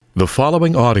The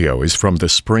following audio is from the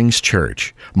Springs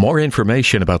Church. More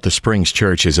information about the Springs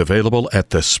Church is available at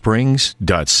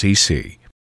thesprings.cc.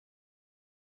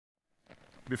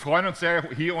 Wir freuen uns sehr,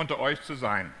 hier unter euch zu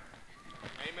sein.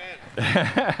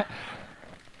 Amen.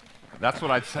 That's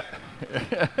what I'd say.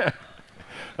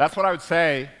 That's what I would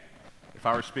say if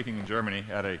I were speaking in Germany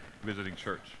at a visiting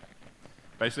church.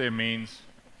 Basically, it means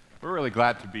we're really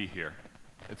glad to be here.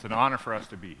 It's an honor for us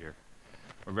to be here.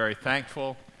 We're very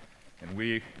thankful, and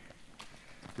we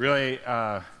really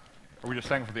we're just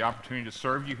thankful for the opportunity to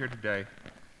serve you here today.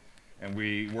 And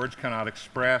words cannot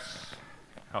express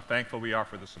how thankful we are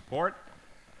for the support,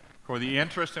 for the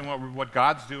interest in what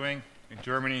God's doing in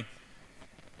Germany,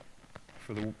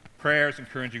 for the prayers,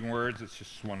 encouraging words. It's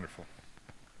just wonderful.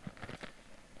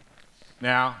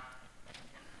 Now,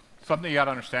 something you got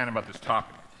to understand about this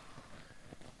topic.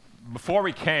 Before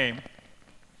we came,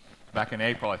 back in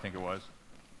April, I think it was,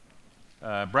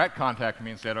 Brett contacted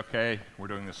me and said, okay, we're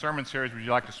doing this sermon series. Would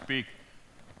you like to speak?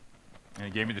 And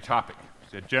he gave me the topic. He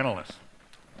said, gentleness.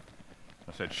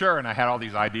 I said, sure. And I had all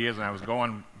these ideas, and I was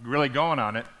really going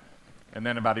on it. And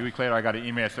then about a week later, I got an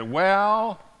email. I said,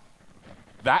 well,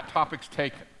 that topic's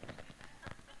taken.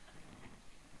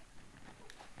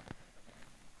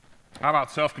 How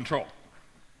about self-control?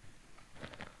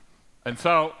 And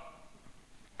so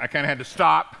I kind of had to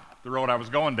stop the road I was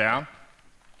going down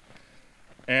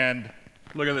and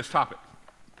look at this topic,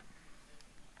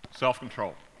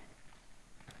 self-control.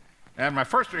 And my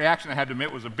first reaction, I had to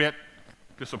admit, was a bit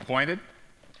disappointed.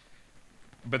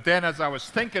 But then as I was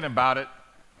thinking about it,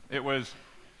 it was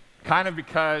kind of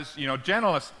because,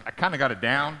 gentleness, I kind of got it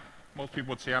down. Most people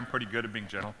would say I'm pretty good at being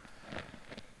gentle.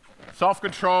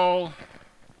 Self-control,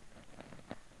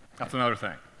 that's another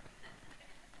thing.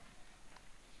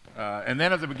 And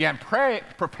then as I began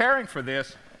preparing for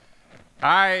this,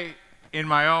 I, in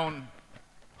my own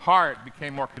heart,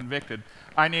 became more convicted.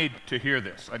 I need to hear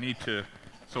this.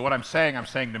 So what I'm saying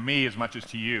to me as much as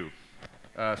to you.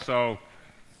 So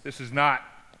this is not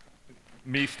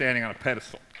me standing on a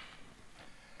pedestal.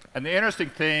 And the interesting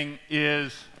thing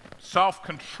is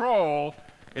self-control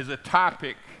is a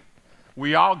topic,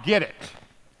 we all get it,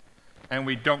 and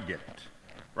we don't get it,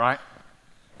 right?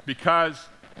 Because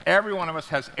every one of us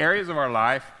has areas of our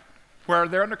life where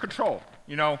they're under control.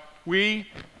 We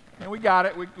got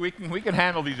it. We can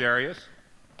handle these areas.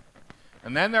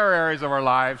 And then there are areas of our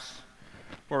lives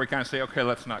where we kind of say, okay,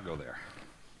 let's not go there.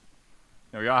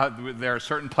 There are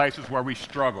certain places where we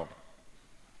struggle.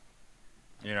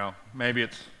 Maybe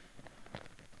it's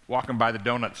walking by the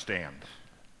donut stand.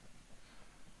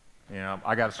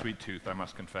 I got a sweet tooth, I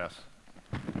must confess.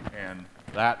 And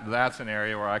that's an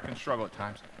area where I can struggle at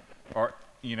times. Or,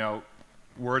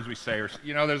 words we say, or,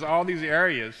 there's all these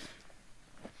areas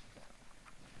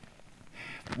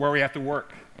where we have to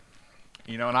work.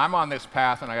 And I'm on this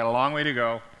path, and I got a long way to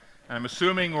go, and I'm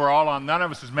assuming none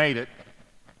of us has made it.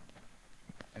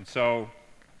 And so,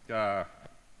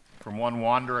 from one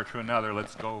wanderer to another,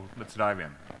 let's dive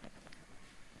in.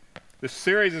 This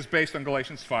series is based on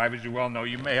Galatians 5, as you well know.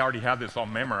 You may already have this all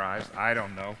memorized. I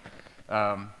don't know.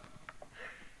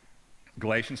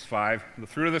 Galatians 5, the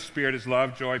fruit of the Spirit is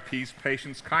love, joy, peace,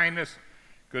 patience, kindness,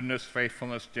 goodness,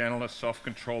 faithfulness, gentleness,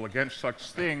 self-control. Against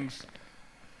such things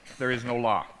there is no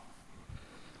law.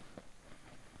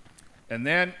 And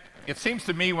then it seems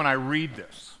to me when I read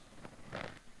this,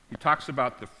 he talks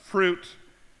about the fruit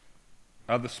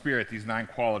of the Spirit, these 9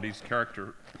 qualities,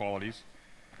 character qualities.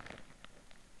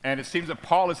 And it seems that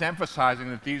Paul is emphasizing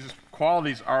that these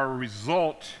qualities are a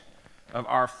result of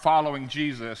our following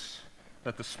Jesus,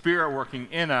 that the Spirit working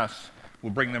in us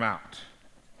will bring them out.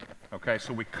 Okay,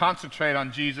 so we concentrate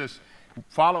on Jesus,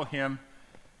 follow him,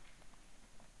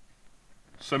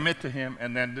 submit to him,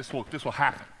 and then this will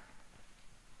happen.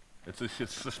 It's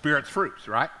the Spirit's fruits,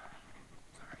 right?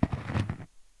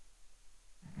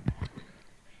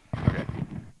 Okay.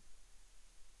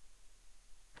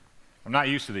 I'm not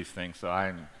used to these things, so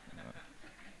I'm...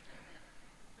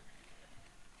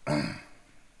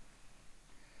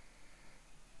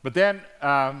 But then,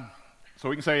 so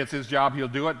we can say it's his job, he'll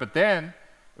do it. But then,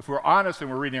 if we're honest and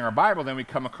we're reading our Bible, then we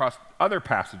come across other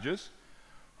passages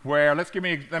where, let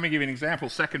me give you an example.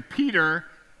 2 Peter,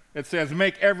 it says,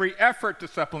 make every effort to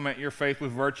supplement your faith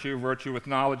with virtue, virtue with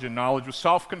knowledge, and knowledge with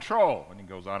self-control. And he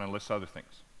goes on and lists other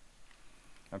things.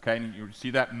 Okay, and you see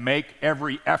that, make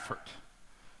every effort.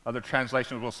 Other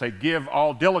translations will say, give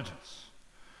all diligence.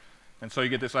 And so you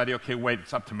get this idea, okay, wait,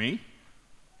 it's up to me?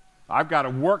 I've got to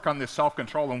work on this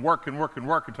self-control and work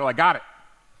until I got it.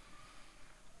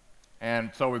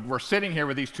 And so we're sitting here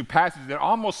with these two passages that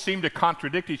almost seem to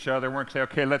contradict each other. We're going to say,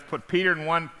 okay, let's put Peter in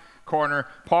one corner,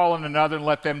 Paul in another, and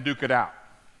let them duke it out.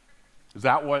 Is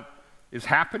that what is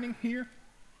happening here?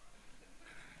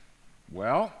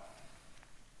 Well,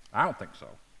 I don't think so.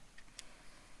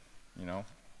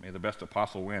 May the best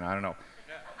apostle win. I don't know.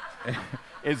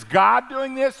 Is God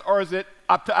doing this, or is it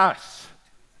up to us?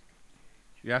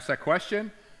 You ask that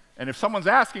question, and if someone's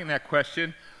asking that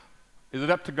question, is it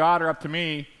up to God or up to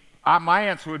me? My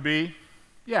answer would be,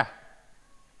 yeah.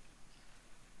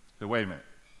 So wait a minute.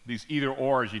 These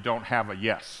either-ors, you don't have a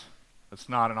yes. It's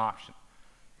not an option.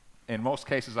 In most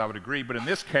cases, I would agree, but in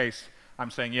this case,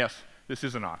 I'm saying, yes, this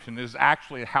is an option. This is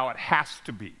actually how it has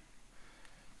to be.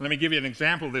 Let me give you an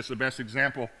example of this, the best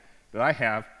example that I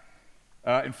have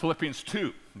in Philippians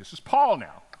 2. This is Paul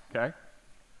now, okay?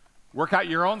 Work out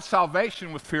your own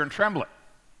salvation with fear and trembling.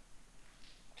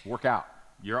 Work out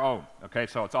your own, okay?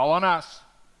 So it's all on us.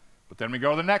 But then we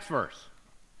go to the next verse.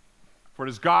 For it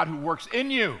is God who works in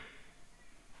you,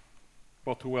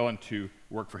 both to will and to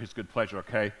work for his good pleasure,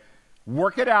 okay?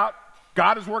 Work it out.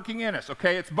 God is working in us,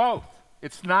 okay? It's both.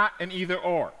 It's not an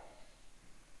either-or.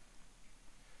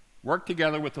 Work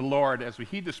together with the Lord as we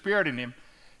heed the Spirit in him.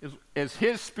 As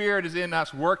his Spirit is in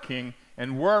us working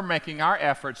and we're making our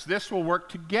efforts, this will work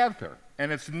together.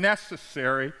 And it's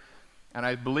necessary, and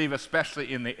I believe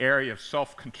especially in the area of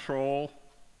self-control,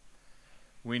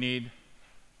 we need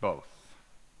both.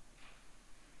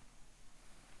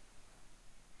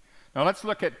 Now let's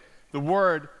look at the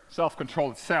word self-control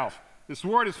itself. This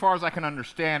word, as far as I can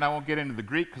understand, I won't get into the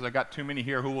Greek because I got too many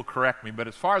here who will correct me, but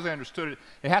as far as I understood it,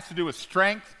 it has to do with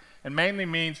strength, and mainly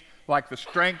means like the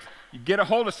strength, you get a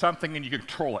hold of something and you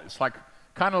control it. It's like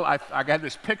kind of, I got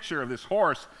this picture of this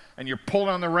horse, and you're pulling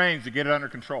on the reins to get it under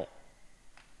control.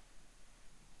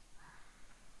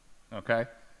 Okay?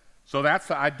 So that's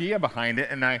the idea behind it,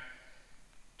 and the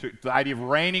idea of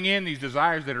reining in these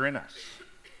desires that are in us.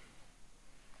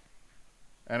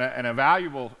 And a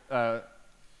valuable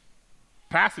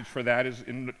passage for that is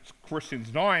in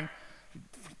Galatians 9.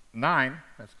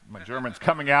 That's, my German's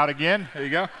coming out again. There you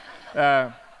go.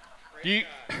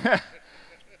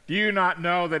 Do you not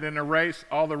know that in a race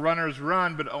all the runners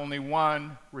run, but only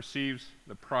one receives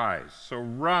the prize? So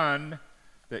run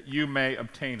that you may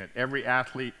obtain it. Every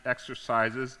athlete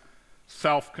exercises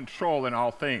self-control in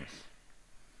all things.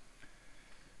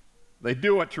 They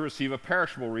do it to receive a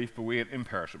perishable wreath, but we get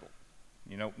imperishable.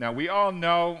 Now we all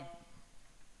know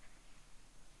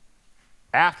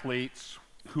athletes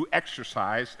who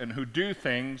exercise and who do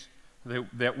things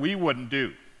that we wouldn't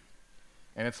do.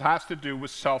 And it has to do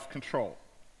with self-control.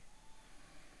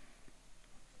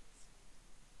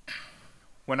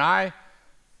 When I,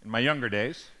 in my younger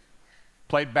days,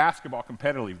 played basketball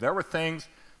competitively, there were things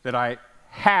that I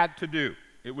had to do.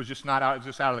 It was just out of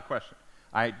the question.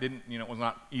 I didn't, it was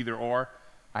not either or.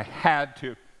 I had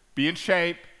to be in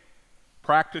shape,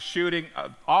 practice shooting,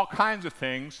 all kinds of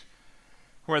things.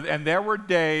 And there were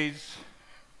days,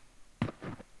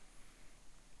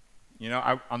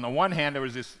 on the one hand, there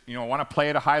was this, I want to play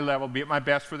at a high level, be at my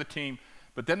best for the team.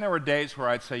 But then there were days where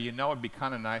I'd say, it'd be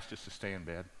kind of nice just to stay in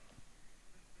bed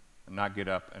and not get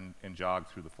up and jog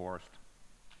through the forest.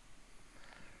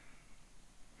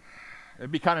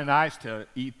 It'd be kind of nice to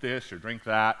eat this or drink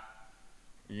that,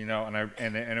 and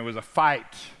it was a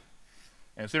fight.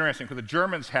 And it's interesting because the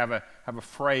Germans have a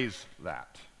phrase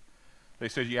that. They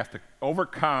said you have to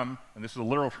overcome, and this is a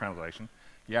literal translation,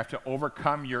 you have to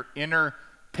overcome your inner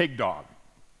pig dog.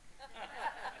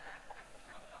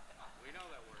 We know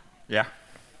that word. Yeah.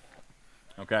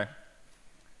 Okay.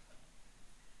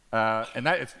 And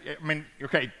that is,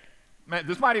 okay, man,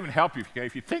 this might even help you. Okay?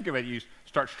 If you think of it, you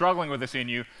start struggling with this in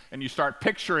you, and you start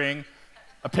picturing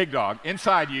a pig dog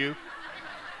inside you,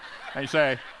 and you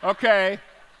say, okay,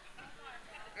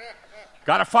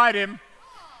 gotta fight him,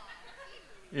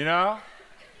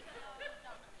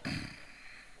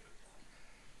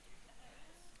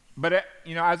 But,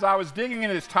 as I was digging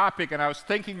into this topic and I was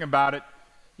thinking about it,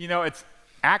 it's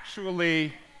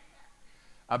actually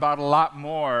about a lot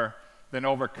more than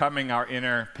overcoming our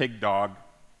inner pig dog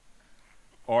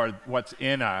or what's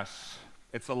in us.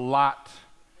 It's a lot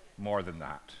more than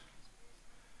that.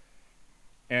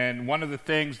 And one of the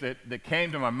things that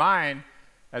came to my mind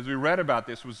as we read about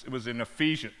this was in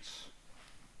Ephesians.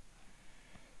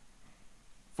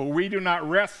 For we do not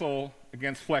wrestle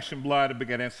against flesh and blood, but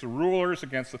against the rulers,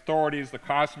 against authorities, the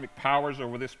cosmic powers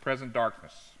over this present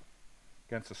darkness,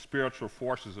 against the spiritual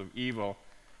forces of evil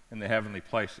in the heavenly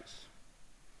places.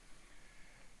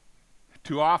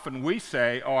 Too often we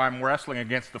say, I'm wrestling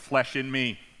against the flesh in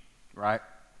me, right?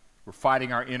 We're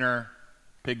fighting our inner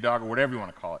pig dog or whatever you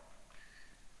want to call it.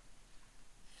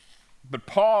 But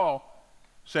Paul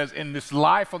says in this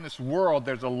life on this world,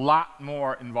 there's a lot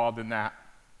more involved in that.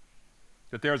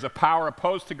 that there is a power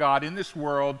opposed to God in this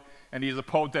world, and he is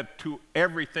opposed to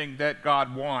everything that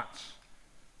God wants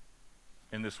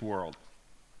in this world.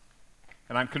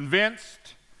 And I'm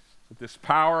convinced that this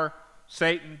power,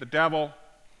 Satan, the devil,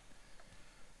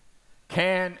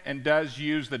 can and does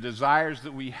use the desires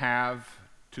that we have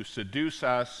to seduce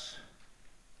us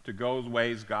to go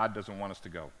ways God doesn't want us to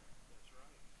go.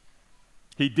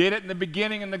 He did it in the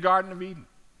beginning in the Garden of Eden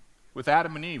with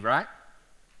Adam and Eve, right?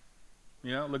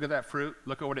 You know, look at that fruit.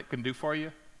 Look at what it can do for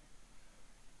you.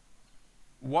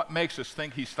 What makes us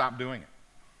think he stopped doing it?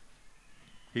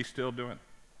 He's still doing it.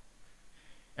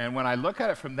 And when I look at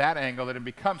it from that angle, then it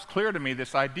becomes clear to me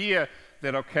this idea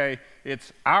that, okay,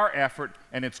 it's our effort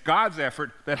and it's God's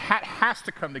effort that has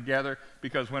to come together,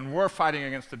 because when we're fighting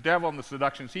against the devil and the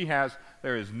seductions he has,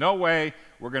 there is no way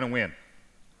we're going to win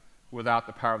without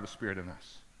the power of the Spirit in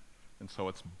us. And so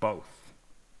it's both.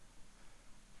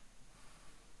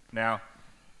 Now,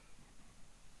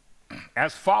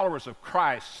 as followers of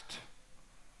Christ,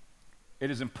 it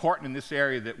is important in this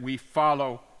area that we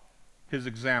follow his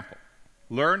example.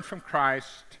 Learn from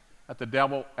Christ at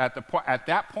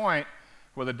that point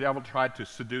where the devil tried to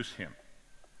seduce him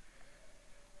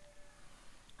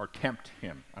or tempt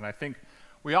him. And I think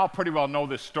we all pretty well know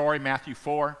this story, Matthew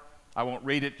 4. I won't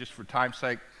read it just for time's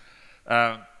sake.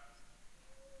 The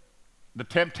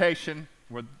temptation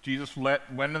where Jesus went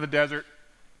into the desert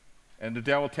and the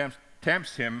devil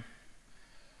tempts him.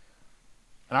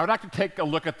 And I would like to take a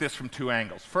look at this from two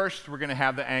angles. First, we're going to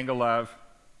have the angle of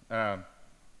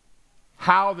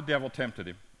how the devil tempted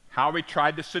him, how he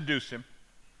tried to seduce him,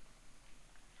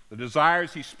 the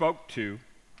desires he spoke to,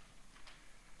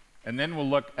 and then we'll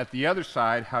look at the other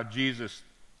side, how Jesus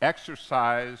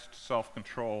exercised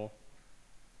self-control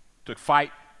to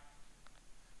fight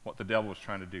what the devil was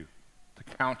trying to do, to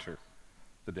counter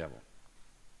the devil.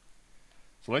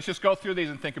 So let's just go through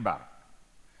these and think about it.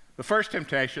 The first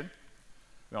temptation,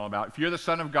 all about, if you're the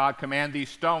Son of God, command these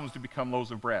stones to become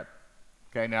loaves of bread.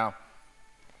 Okay, now,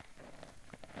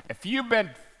 if you've been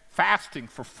fasting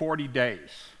for 40 days,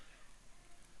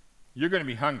 you're going to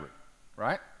be hungry,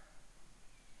 right?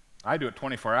 I do it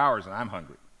 24 hours and I'm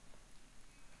hungry.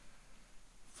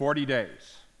 40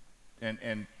 days.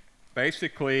 And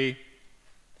basically,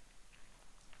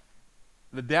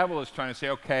 the devil is trying to say,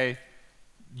 okay,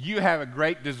 you have a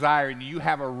great desire and you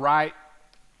have a right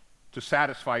to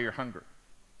satisfy your hunger.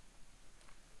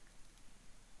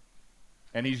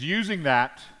 And he's using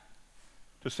that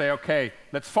to say, okay,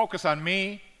 let's focus on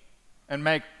me and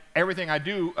make everything I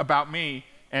do about me,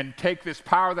 and take this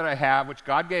power that I have, which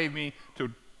God gave me,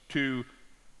 to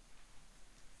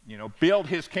build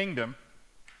his kingdom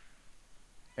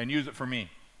and use it for me.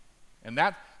 And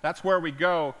that's where we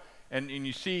go. And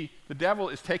you see, the devil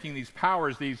is taking these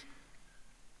powers, these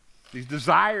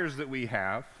desires that we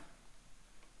have,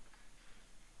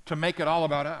 to make it all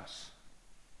about us.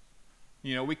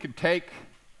 We could take,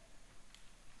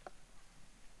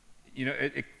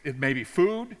 it may be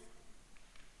food.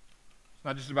 It's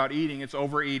not just about eating, it's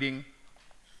overeating.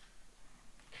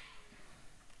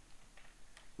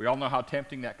 We all know how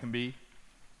tempting that can be.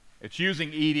 It's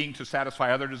using eating to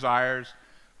satisfy other desires,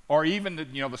 or even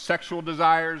the sexual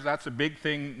desires. That's a big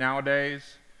thing nowadays.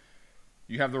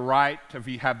 You have the right to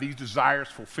have these desires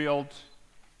fulfilled.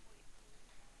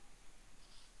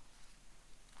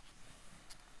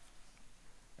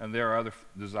 And there are other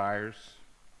desires.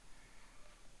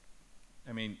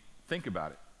 I mean, think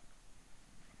about it.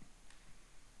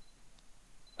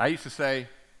 I used to say,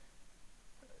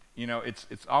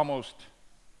 it's almost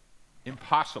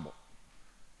impossible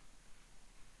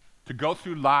to go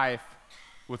through life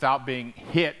without being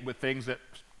hit with things that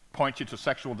point you to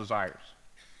sexual desires.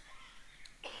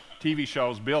 TV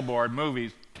shows, billboard,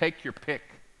 movies, take your pick,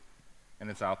 and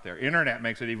it's out there. Internet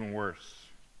makes it even worse.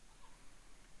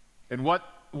 And what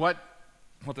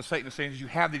the Satan is saying is, you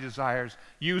have these desires,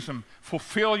 use them,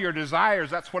 fulfill your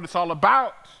desires. That's what it's all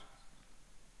about.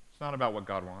 It's not about what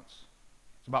God wants.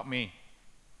 It's about me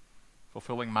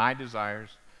fulfilling my desires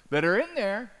that are in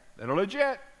there, that are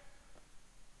legit.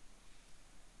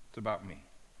 It's about me.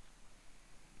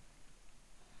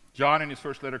 John, in his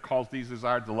first letter, calls these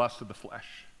desires the lust of the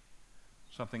flesh.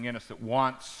 Something in us that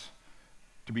wants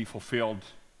to be fulfilled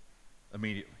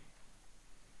immediately.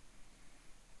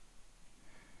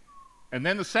 And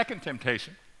then the second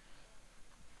temptation,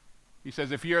 he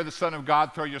says, if you're the Son of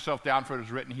God, throw yourself down, for it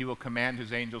is written, he will command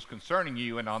his angels concerning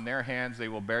you, and on their hands they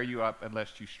will bear you up,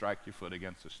 unless you strike your foot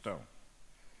against a stone.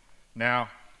 Now,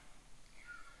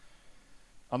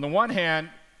 on the one hand,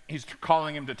 he's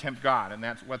calling him to tempt God, and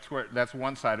that's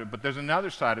one side of it. But there's another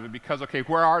side of it, because, okay,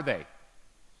 where are they?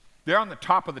 They're on the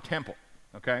top of the temple,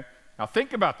 okay? Now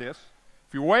think about this.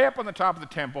 If you're way up on the top of the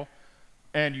temple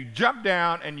and you jump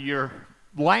down and you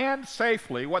land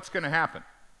safely, what's going to happen?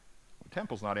 The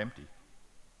temple's not empty.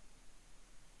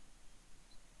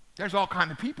 There's all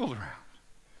kinds of people around.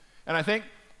 And I think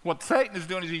what Satan is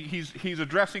doing is he's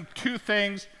addressing two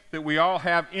things that we all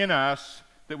have in us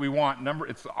that we want.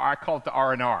 I call it the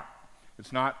R&R.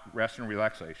 It's not rest and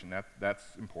relaxation. That's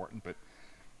important. But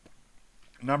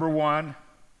number one,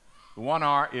 the one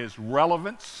R is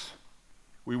relevance.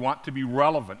 We want to be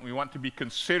relevant. We want to be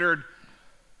considered,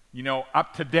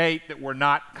 up to date, that we're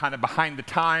not kind of behind the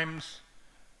times.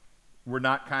 We're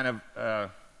not kind of,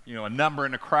 a number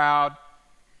in a crowd.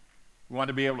 We want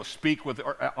to be able to speak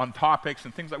on topics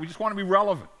and things like that. We just want to be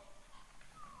relevant.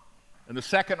 And the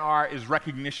second R is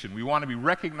recognition. We want to be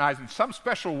recognized in some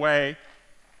special way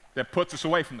that puts us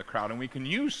away from the crowd. And we can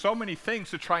use so many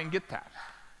things to try and get that.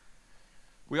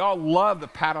 We all love the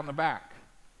pat on the back.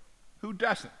 Who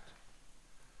doesn't?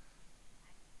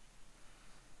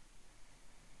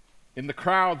 In the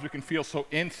crowds, we can feel so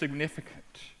insignificant.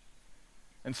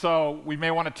 And so we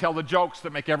may want to tell the jokes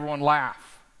that make everyone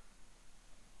laugh.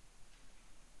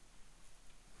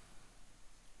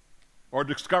 Or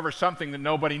discover something that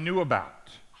nobody knew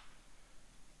about.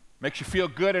 Makes you feel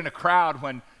good in a crowd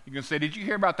when you can say, did you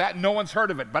hear about that? No one's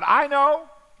heard of it, but I know.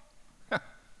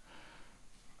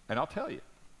 And I'll tell you.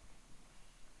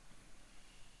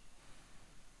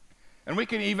 And we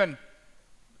can even,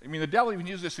 the devil even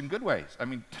uses this in good ways.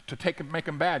 To make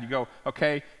them bad. You go,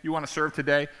 okay, you want to serve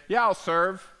today? Yeah, I'll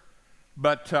serve,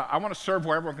 but I want to serve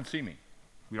where everyone can see me.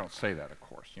 We don't say that, of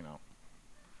course,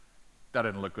 That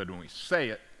doesn't look good when we say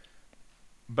it.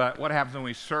 But what happens when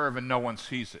we serve and no one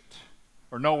sees it?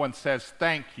 Or no one says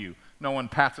thank you. No one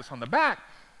pats us on the back.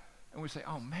 And we say,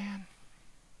 oh man,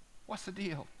 what's the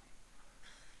deal?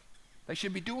 They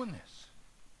should be doing this.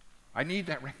 I need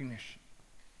that recognition.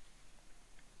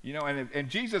 And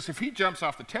Jesus, if he jumps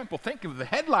off the temple, think of the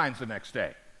headlines the next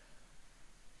day.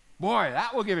 Boy,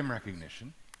 that will give him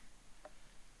recognition.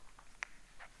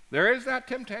 There is that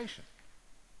temptation.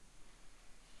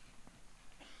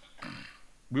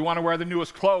 We want to wear the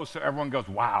newest clothes so everyone goes,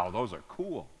 wow, those are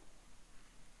cool.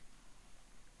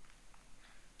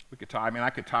 I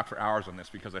could talk for hours on this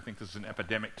because I think this is an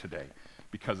epidemic today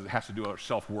because it has to do with our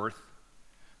self-worth,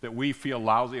 that we feel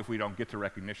lousy if we don't get the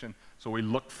recognition, so we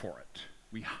look for it.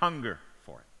 We hunger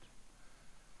for it.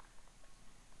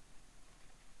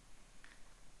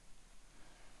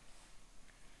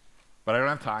 But I don't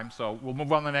have time, so we'll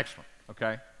move on to the next one,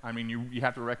 okay? You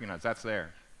have to recognize that's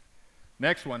there.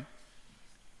 Next one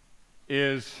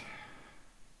is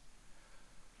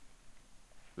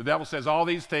the devil says, all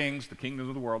these things, the kingdoms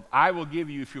of the world, I will give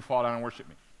you if you fall down and worship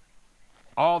me.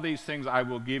 All these things I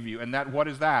will give you. And what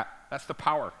is that? That's the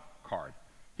power card.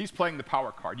 He's playing the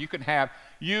power card. You can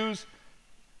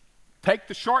take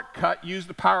the shortcut, use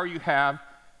the power you have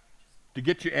to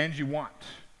get you ends you want.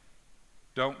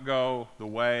 Don't go the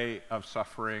way of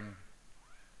suffering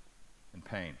and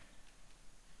pain,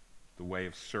 the way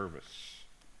of service.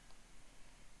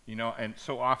 And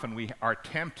so often we are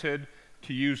tempted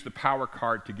to use the power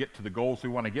card to get to the goals we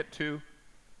want to get to.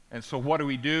 And so what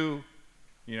do?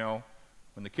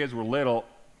 When the kids were little,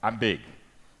 I'm big.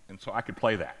 And so I could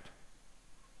play that.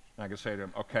 And I could say to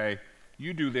them, okay,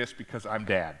 you do this because I'm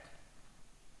dad.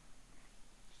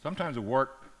 Sometimes it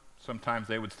worked. Sometimes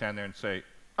they would stand there and say,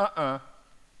 But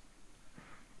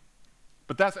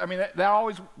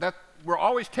we're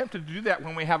always tempted to do that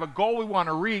when we have a goal we want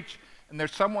to reach and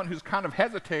there's someone who's kind of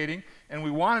hesitating and we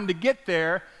want them to get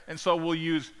there, and so we'll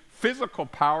use physical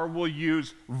power, we'll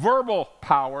use verbal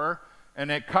power, and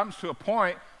it comes to a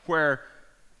point where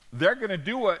they're going to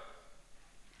do it.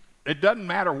 It doesn't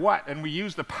matter what, and we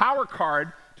use the power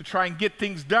card to try and get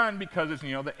things done because it's,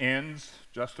 the ends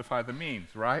justify the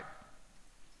means, right?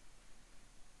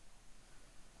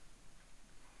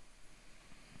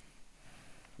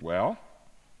 Well,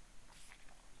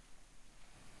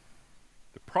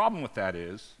 the problem with that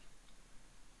is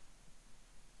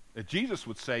that Jesus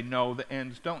would say, no, the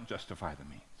ends don't justify the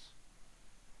means.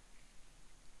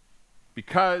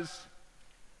 Because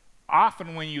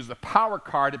often when you use the power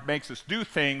card, it makes us do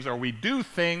things, or we do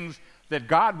things that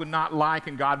God would not like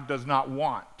and God does not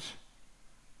want.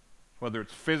 Whether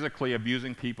it's physically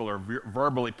abusing people or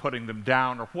verbally putting them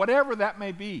down or whatever that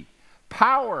may be.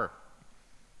 Power,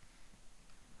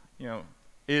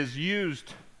 is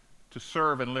used to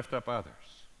serve and lift up others.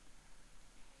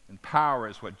 And power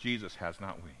is what Jesus has,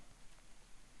 not we.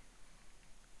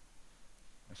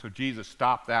 And so Jesus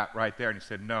stopped that right there and he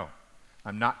said, no,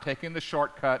 I'm not taking the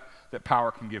shortcut that power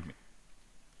can give me.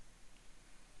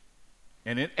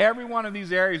 And in every one of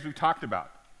these areas we've talked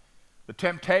about, the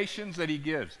temptations that he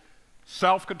gives,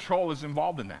 Self-control is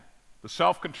involved in that. The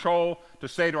self-control to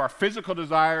say to our physical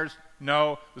desires,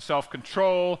 no. The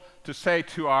self-control to say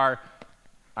to our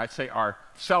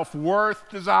self-worth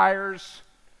desires,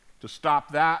 to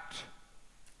stop that.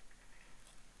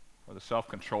 Or the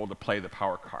self-control to play the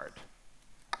power card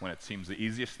when it seems the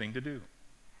easiest thing to do.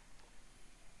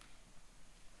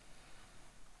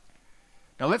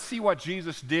 Now let's see what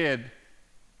Jesus did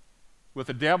with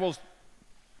the devil's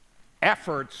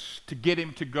efforts to get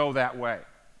him to go that way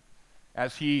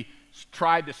as he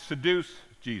tried to seduce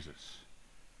Jesus.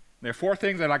 There are 4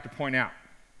 things I'd like to point out.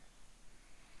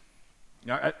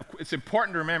 Now, it's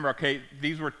important to remember, okay,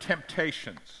 these were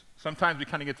temptations. Sometimes we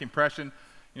kind of get the impression,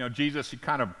 Jesus,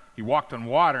 he walked on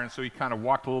water, and so he kind of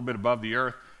walked a little bit above the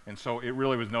earth, and so it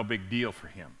really was no big deal for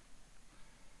him.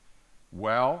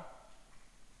 Well,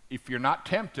 if you're not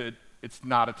tempted, it's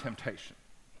not a temptation.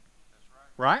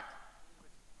 That's right. Right?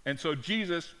 And so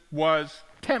Jesus was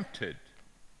tempted.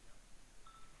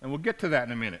 And we'll get to that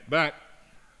in a minute. But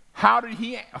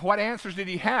what answers did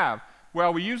he have?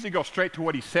 Well, we usually go straight to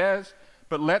what he says,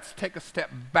 but let's take a step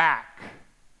back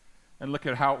and look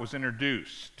at how it was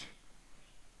introduced.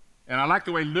 And I like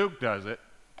the way Luke does it.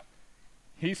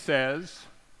 He says,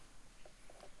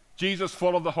 Jesus,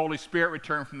 full of the Holy Spirit,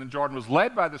 returned from the Jordan, was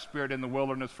led by the Spirit in the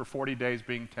wilderness for 40 days,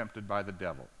 being tempted by the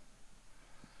devil.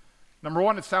 Number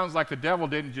one, it sounds like the devil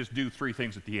didn't just do 3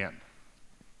 things at the end.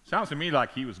 Sounds to me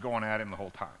like he was going at him the whole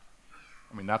time.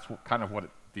 I mean, that's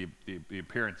the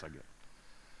appearance I get.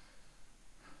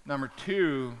 Number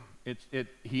 2,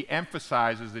 he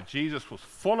emphasizes that Jesus was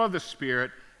full of the Spirit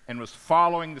and was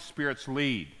following the Spirit's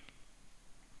lead.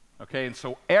 Okay, and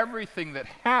so everything that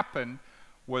happened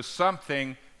was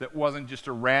something that wasn't just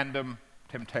a random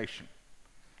temptation.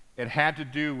 It had to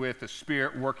do with the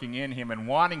Spirit working in him and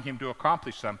wanting him to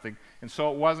accomplish something, and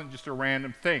so it wasn't just a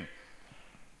random thing.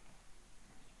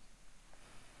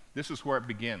 This is where it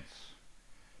begins.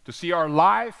 To see our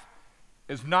life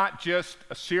is not just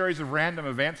a series of random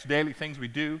events, daily things we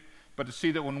do, but to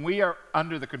see that when we are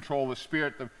under the control of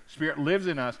the Spirit lives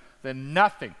in us, then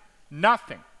nothing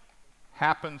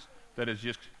happens that is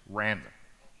just random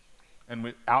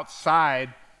and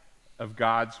outside of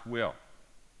God's will.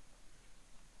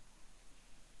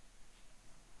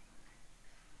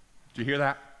 Do you hear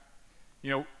that?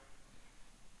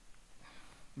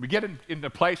 We get into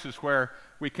places where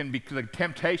the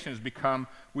temptations become,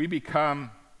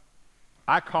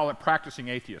 I call it practicing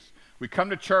atheists. We come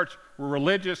to church, we're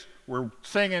religious, we're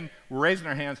singing, we're raising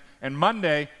our hands, and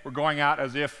Monday we're going out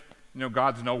as if,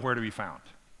 God's nowhere to be found.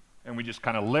 And we just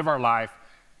kind of live our life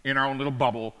in our own little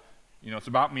bubble. It's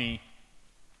about me,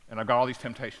 and I've got all these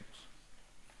temptations.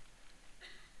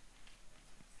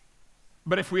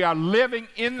 But if we are living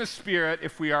in the Spirit,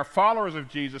 if we are followers of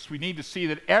Jesus, we need to see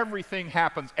that everything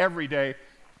happens every day.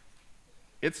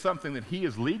 It's something that he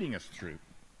is leading us through.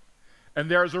 And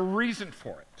there's a reason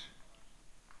for it.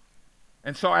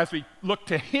 And so as we look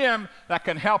to him, that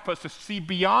can help us to see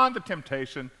beyond the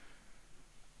temptation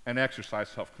and exercise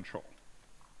self-control.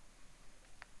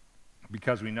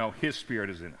 Because we know his Spirit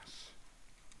is in us.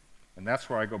 And that's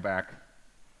where I go back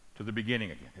to the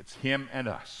beginning again. It's him and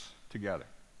us together,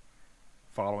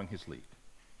 following his lead.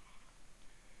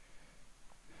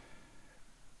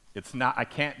 I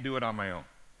can't do it on my own.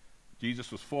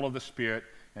 Jesus was full of the Spirit,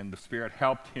 and the Spirit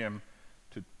helped him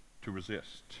to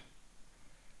resist.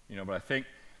 But I think,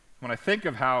 when I think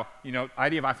of how,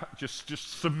 idea of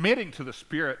just submitting to the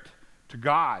Spirit, to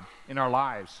God in our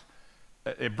lives,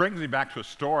 it brings me back to a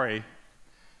story.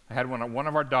 I had one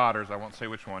of our daughters, I won't say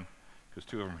which one, because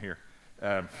 2 of them are here.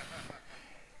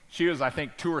 She was, I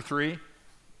think, 2 or 3.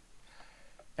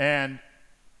 And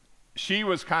she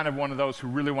was kind of one of those who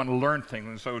really wanted to learn things.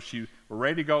 And so we're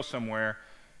ready to go somewhere.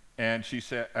 And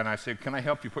I said, can I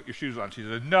help you put your shoes on? She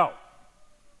said, no,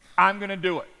 I'm going to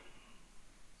do it.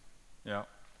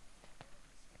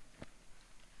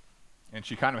 And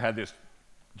she kind of had this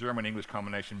German-English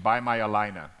combination, by my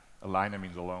Alleine. Alleine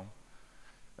means alone.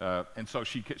 And so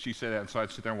she said that, and so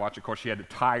I'd sit there and watch. Of course, she had to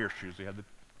tie her shoes.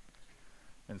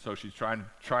 And so she's trying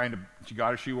to, she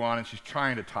got her shoe on, and she's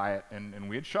trying to tie it. And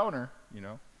we had shown her,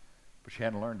 but she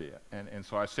hadn't learned it yet. And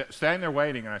so I sat standing there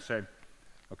waiting, and I said,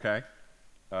 okay,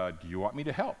 do you want me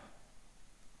to help?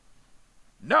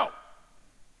 No,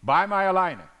 by my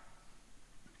Alleine.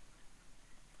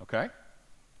 Okay?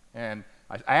 And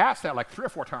I asked that like 3 or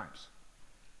 4 times.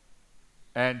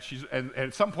 And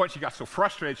at some point she got so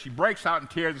frustrated, she breaks out in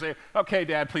tears and says, okay,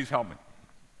 Dad, please help me.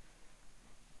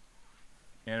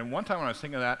 And one time when I was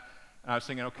thinking that, I was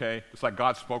thinking, okay, it's like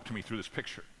God spoke to me through this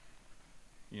picture.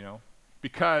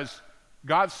 Because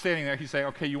God's standing there, he's saying,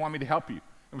 okay, you want me to help you.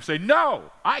 And we say,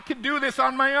 no, I can do this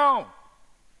on my own.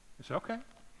 We say, okay.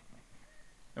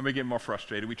 And we get more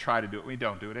frustrated. We try to do it. We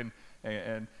don't do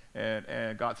it.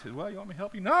 And God says, well, you want me to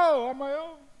help you? No, on my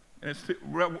own. And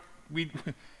we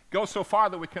go so far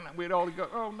that we'd all go,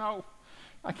 oh, no,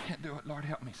 I can't do it. Lord,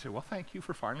 help me. Say, well, thank you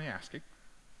for finally asking.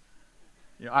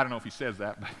 I don't know if he says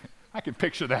that, but I can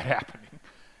picture that happening.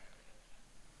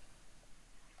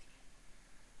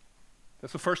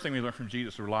 That's the first thing we learn from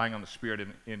Jesus, relying on the Spirit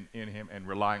in him and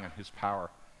relying on his power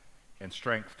and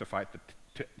strength to fight,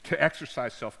 to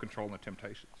exercise self-control in the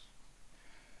temptations.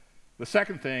 The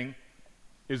second thing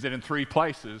is that in 3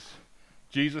 places,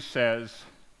 Jesus says,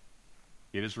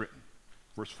 it is written.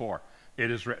 Verse 4,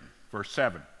 it is written. Verse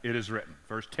 7, it is written.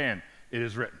 Verse 10, it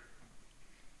is written.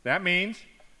 That means,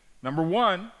 number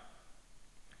 1,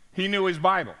 he knew his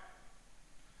Bible.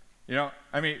 We're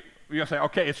going to say,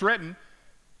 okay, it's written.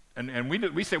 And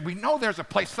we say, we know there's a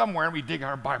place somewhere, and we dig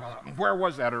our Bible out. And where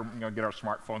was that? Or get our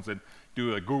smartphones and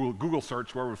do a Google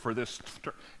search for this.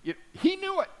 He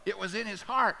knew it. It was in his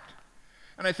heart.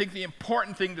 And I think the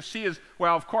important thing to see is,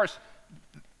 well, of course,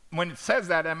 when it says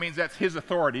that, that means that's his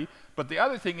authority. But the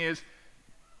other thing is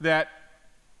that,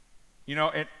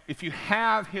 if you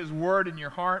have his word in your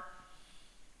heart,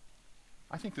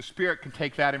 I think the Spirit can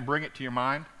take that and bring it to your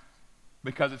mind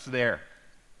because it's there.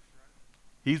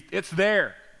 It's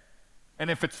there. And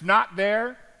if it's not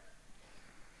there,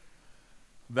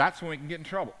 that's when we can get in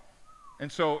trouble.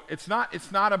 And so it's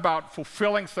not about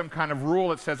fulfilling some kind of rule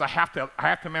that says I have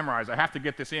to memorize, I have to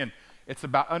get this in. It's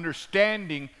about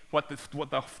understanding what the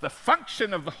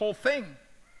function of the whole thing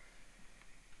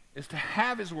is, to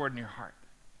have his word in your heart.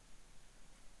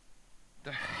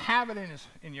 To have it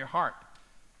in your heart.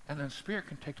 And then the Spirit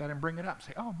can take that and bring it up.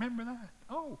 Say, oh, remember that?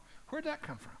 Oh, where'd that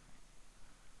come from?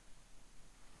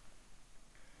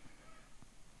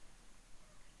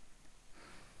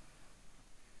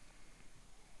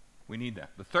 We need that.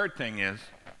 The third thing is,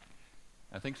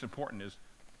 I think it's important, is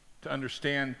to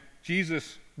understand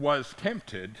Jesus was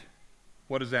tempted.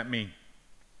 What does that mean?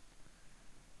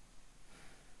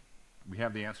 We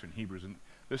have the answer in Hebrews, and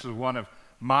this is one of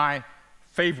my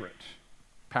favorite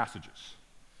passages.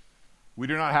 We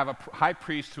do not have a high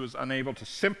priest who is unable to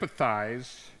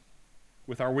sympathize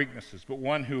with our weaknesses, but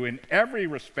one who in every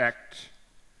respect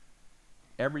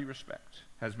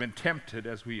has been tempted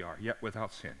as we are, yet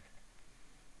without sin.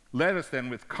 Let us then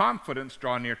with confidence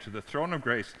draw near to the throne of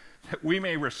grace, that we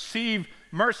may receive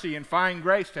mercy and find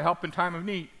grace to help in time of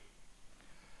need.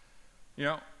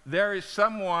 There is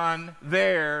someone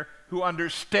there who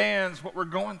understands what we're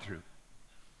going through.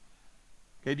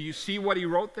 Okay, do you see what he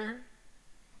wrote there?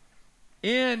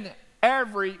 In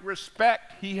every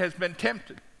respect, he has been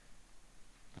tempted.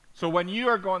 So when you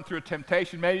are going through a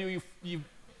temptation, maybe you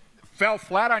fell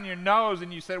flat on your nose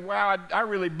and you said, wow, I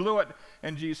really blew it.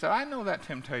 And Jesus said, I know that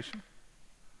temptation.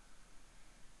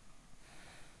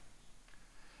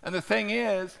 And the thing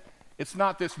is, it's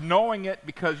not this knowing it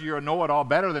because you're a know-it-all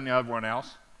better than everyone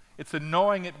else. It's a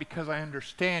knowing it because I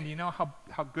understand. You know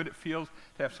how good it feels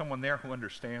to have someone there who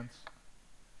understands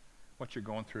what you're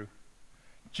going through?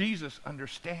 Jesus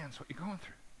understands what you're going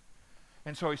through.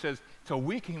 And so he says, so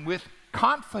we can with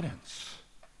confidence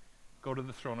go to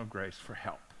the throne of grace for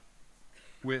help.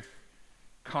 With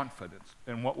confidence.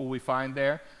 And what will we find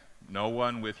there? No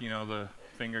one with, the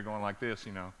finger going like this,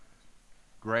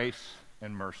 grace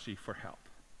and mercy for help.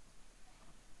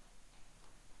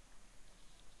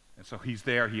 And so he's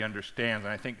there, he understands.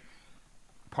 And I think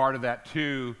part of that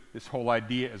too, this whole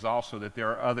idea is also that there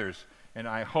are others. And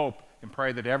I hope and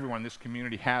pray that everyone in this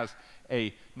community has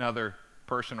another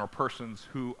person or persons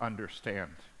who understand,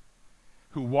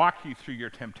 who walk you through your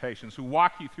temptations, who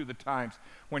walk you through the times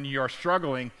when you're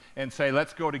struggling and say,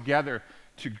 let's go together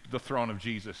to the throne of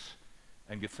Jesus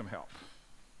and get some help.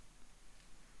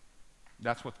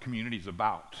 That's what community is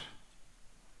about.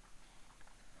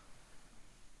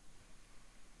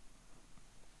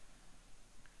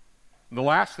 And the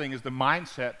last thing is the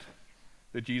mindset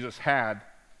that Jesus had,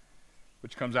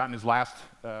 which comes out in his last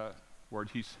word.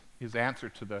 His answer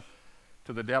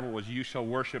to the devil was, you shall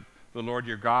worship the Lord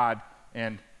your God,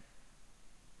 and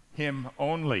him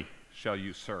only shall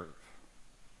you serve.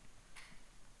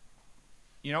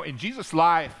 In Jesus'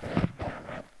 life,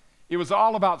 it was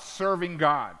all about serving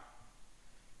God.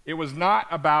 It was not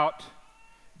about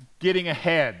getting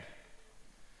ahead.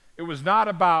 It was not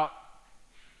about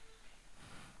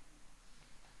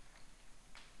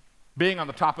being on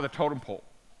the top of the totem pole.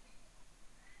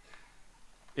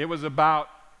 It was about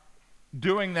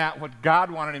doing that what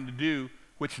God wanted him to do,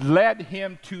 which led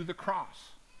him to the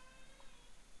cross.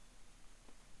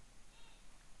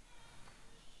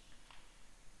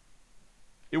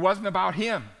 It wasn't about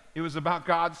him. It was about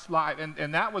God's life.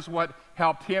 And that was what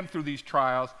helped him through these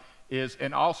trials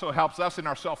and also helps us in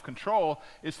our self-control,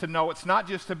 is to know it's not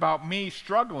just about me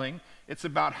struggling. It's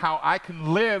about how I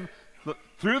can live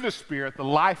through the Spirit the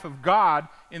life of God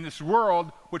in this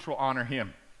world, which will honor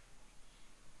him.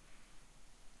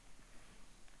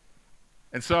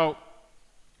 And so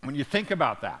when you think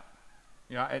about that,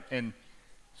 and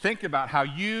think about how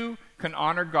you can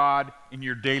honor God in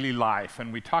your daily life,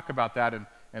 and we talk about that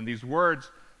and these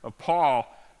words of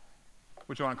Paul,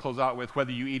 which I want to close out with,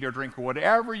 whether you eat or drink or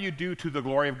whatever you do to the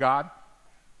glory of God.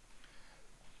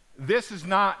 This is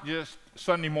not just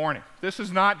Sunday morning. This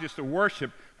is not just a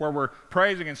worship where we're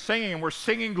praising and singing and we're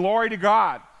singing glory to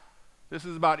God. This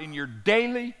is about in your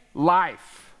daily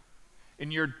life,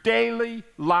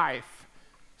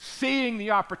 seeing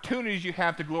the opportunities you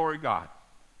have to glory God.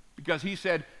 Because he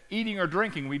said eating or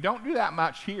drinking, we don't do that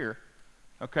much here.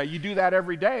 Okay, you do that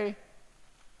every day.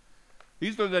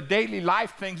 These are the daily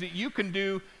life things that you can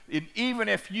do, even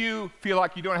if you feel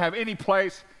like you don't have any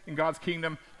place in God's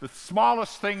kingdom. The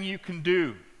smallest thing you can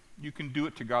do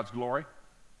it to God's glory.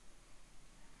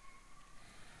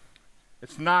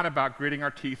 It's not about gritting our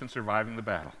teeth and surviving the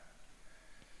battle.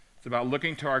 It's about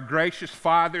looking to our gracious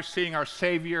Father, seeing our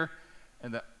Savior,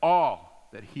 and all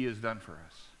that he has done for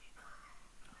us.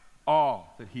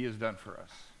 All that he has done for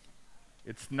us.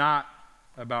 It's not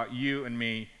about you and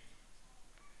me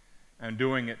and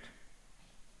doing it,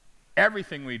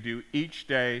 everything we do each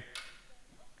day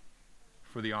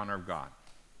for the honor of God.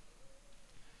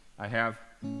 I have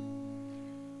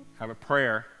a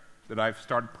prayer that I've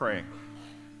started praying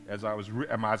as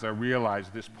I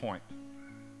realized this point.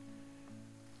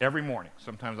 Every morning,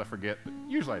 sometimes I forget, but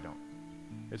usually I don't.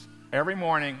 It's every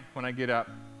morning when I get up,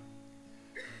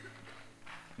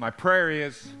 my prayer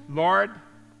is, Lord,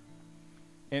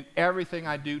 in everything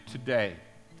I do today,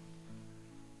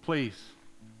 please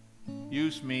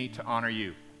use me to honor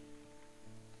you.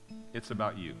 It's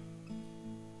about you.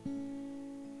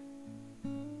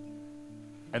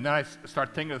 And then I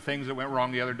start thinking of things that went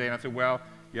wrong the other day, and I said, well,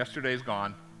 yesterday's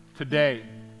gone. Today,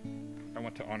 I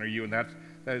want to honor you, and that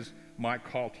is my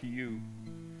call to you.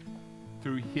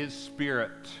 Through his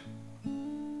Spirit,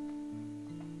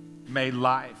 may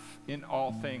life in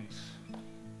all things,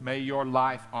 may your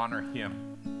life honor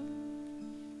him.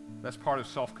 That's part of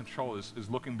self-control, is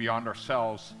looking beyond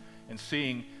ourselves and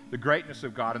seeing the greatness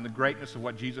of God and the greatness of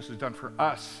what Jesus has done for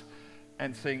us,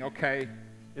 and saying, okay,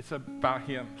 it's about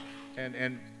him.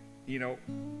 And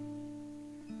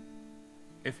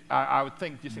if I would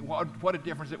think, just what a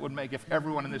difference it would make if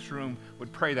everyone in this room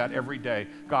would pray that every day.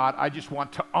 God, I just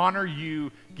want to honor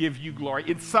you, give you glory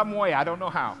in some way. I don't know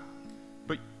how,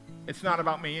 but it's not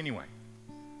about me anyway.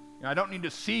 I don't need to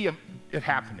see it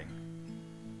happening.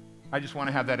 I just want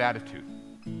to have that attitude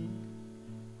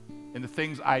in the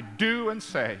things I do and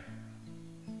say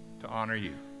to honor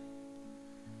you,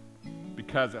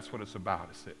 because that's what it's about.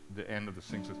 It's the end of the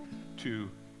things is to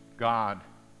God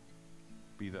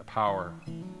be the power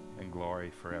and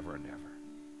glory forever and ever.